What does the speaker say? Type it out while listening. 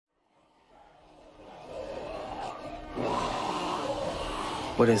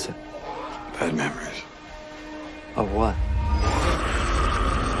What is it? Bad memories. Of what?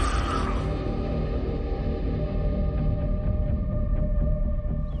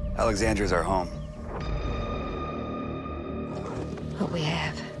 Alexandria's our home. What we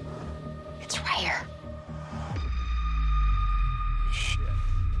have, it's rare. Shit.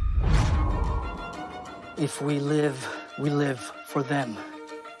 If we live for them.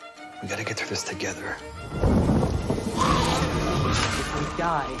 We gotta get through this together.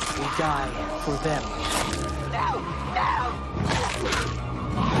 If we die for them.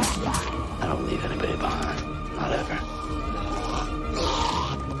 I don't leave anybody behind. Not ever.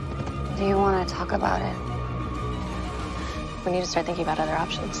 Do you want to talk about it? We need to start thinking about other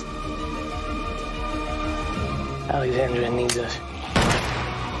options. Alexandria needs us.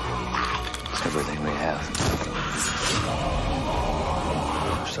 It's everything we have.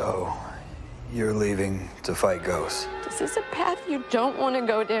 So, you're leaving to fight ghosts. This is a path you don't want to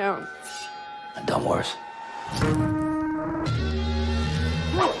go down. I've done worse.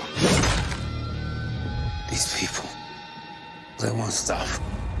 These people, they want stuff.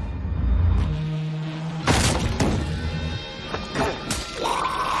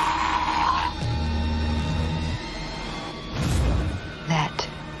 That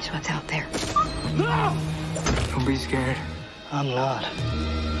is what's out there. Don't be scared. I'm not.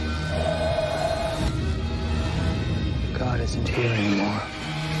 God isn't here anymore.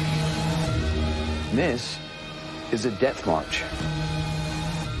 This is a death march.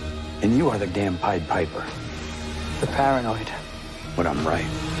 And you are the damn Pied Piper. You're paranoid. But I'm right.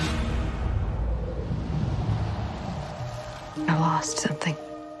 I lost something.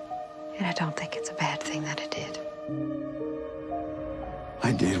 And I don't think it's a bad thing that I did.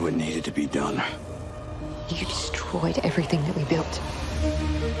 I did what needed to be done. You destroyed everything that we built.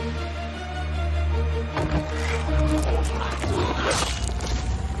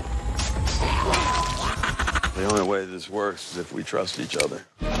 The only way this works is if we trust each other.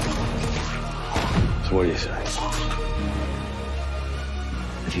 So what do you say?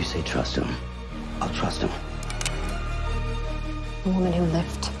 If you say trust him, I'll trust him. The woman who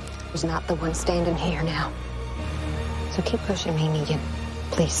left was not the one standing here now. So keep pushing me, Negan.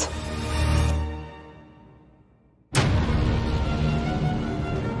 Please.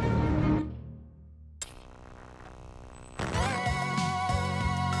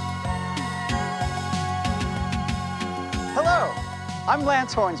 Hello, I'm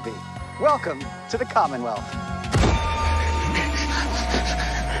Lance Hornsby. Welcome to the Commonwealth.